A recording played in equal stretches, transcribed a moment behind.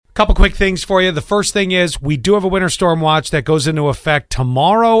Couple quick things for you. The first thing is we do have a winter storm watch that goes into effect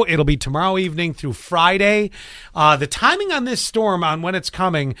tomorrow. It'll be tomorrow evening through Friday. The timing on this storm, on when it's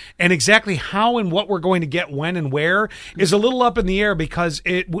coming, and exactly how and what we're going to get when and where is a little up in the air because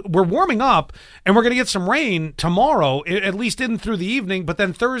we're warming up and we're going to get some rain tomorrow, at least in through the evening. But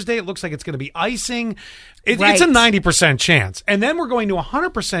then Thursday, it looks like it's going to be icing. It's a 90% chance. And then we're going to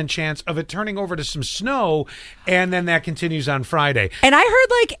 100% chance of it turning over to some snow, and then that continues on Friday. And I heard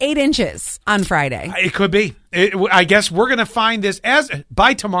like 8 inches on Friday. It could be. I guess we're going to find this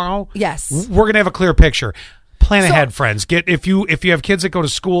by tomorrow. Yes. We're going to have a clear picture. Plan ahead, friends. If you have kids that go to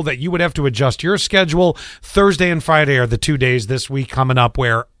school that you would have to adjust your schedule, Thursday and Friday are the 2 days this week coming up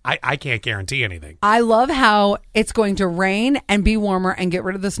where I can't guarantee anything. I love how it's going to rain and be warmer and get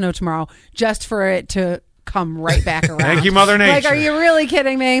rid of the snow tomorrow just for it to come right back around. Thank you, Mother Nature. Like, are you really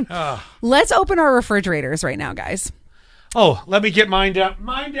kidding me? Let's open our refrigerators right now, guys. Oh, let me get mine down.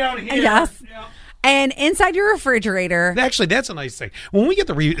 Mine down here. Yes. Yeah. And inside your refrigerator. Actually, that's a nice thing. When we get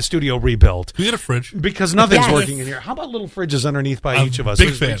the studio rebuilt. We get a fridge. Because nothing's working in here. How about little fridges underneath by each of us?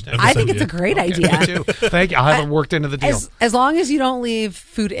 Big fan. I think it's a great idea. Me too. Thank you. I haven't worked into the deal. As long as you don't leave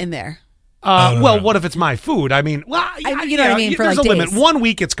food in there. Well, what if it's my food? I mean, well, you know what I mean? For there's like a limit. days. 1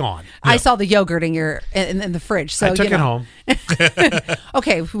 week, it's gone. I saw the yogurt in the fridge. So I took it home.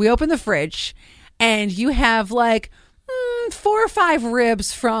 Okay, we open the fridge, and you have like 4 or 5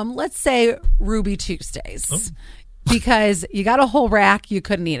 ribs from, let's say, Ruby Tuesdays. Because you got a whole rack, you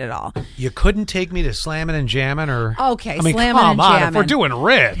couldn't eat it all. You couldn't take me to Slammin' and Jammin' or... Okay, I mean, Slammin' come and on, Jammin'. if we're doing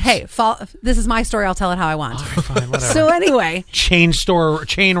ribs. Hey, this is my story. I'll tell it how I want. All right, fine, whatever. So anyway. Chain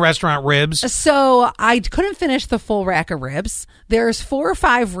restaurant ribs. So I couldn't finish the full rack of ribs. There's 4 or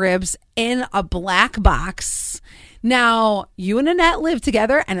 5 ribs in a black box. Now, you and Annette live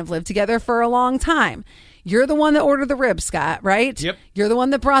together and have lived together for a long time. You're the one that ordered the ribs, Scott, right? Yep. You're the one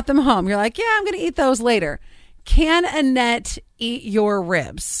that brought them home. You're like, yeah, I'm going to eat those later. Can Annette eat your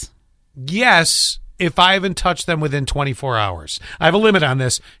ribs? Yes, if I haven't touched them within 24 hours. I have a limit on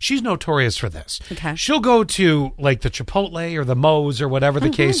this. She's notorious for this. Okay. She'll go to like the Chipotle or the Moe's or whatever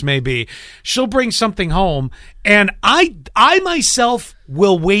the case may be. She'll bring something home, and I myself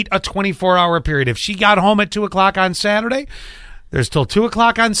will wait a 24-hour period. If she got home at 2 o'clock on Saturday, there's till 2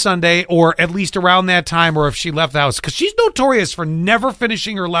 o'clock on Sunday, or at least around that time, or if she left the house. Because she's notorious for never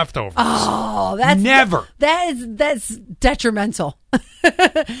finishing her leftovers. Oh, that's... Never. That's detrimental.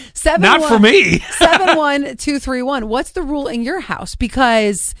 Not for me. 71231. What's the rule in your house?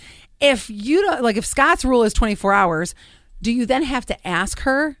 Because if you don't... Like, if Scott's rule is 24 hours, do you then have to ask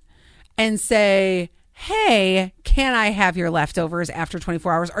her and say, hey, can I have your leftovers after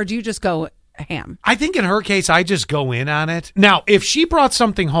 24 hours? Or do you just go... ham? I think in her case, I just go in on it. Now, if she brought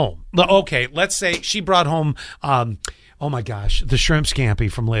something home, okay, let's say she brought home, oh my gosh, the shrimp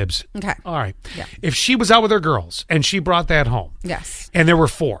scampi from Libs. Okay. All right. Yeah. If she was out with her girls and she brought that home. Yes. And there were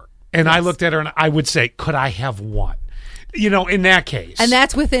 4. And I looked at her and I would say, could I have 1? You know, in that case. And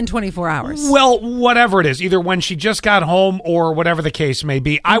that's within 24 hours. Well, whatever it is, either when she just got home or whatever the case may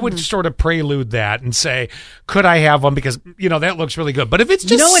be, I would sort of prelude that and say, could I have one? Because, you know, that looks really good. But if it's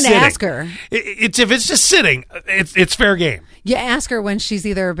just sitting. And ask her. If it's just sitting, it's fair game. You ask her when she's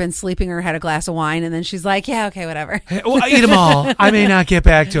either been sleeping or had a glass of wine, and then she's like, yeah, okay, whatever. Well, I eat them all. I may not get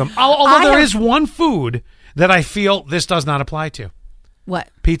back to them. Although there is one food that I feel this does not apply to. What?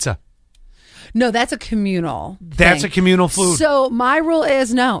 Pizza. No, that's a communal That's thing. a communal food. So my rule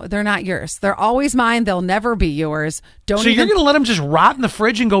is no, they're not yours. They're always mine. They'll never be yours. So you're going to let them just rot in the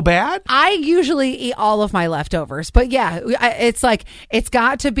fridge and go bad? I usually eat all of my leftovers. But yeah, it's like, it's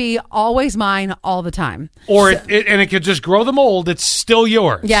got to be always mine all the time. Or it could just grow the mold. It's still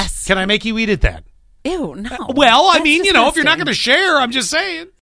yours. Yes. Can I make you eat it then? Ew, no. Well, I That's mean, you know, if you're not disgusting. going to share, I'm just saying.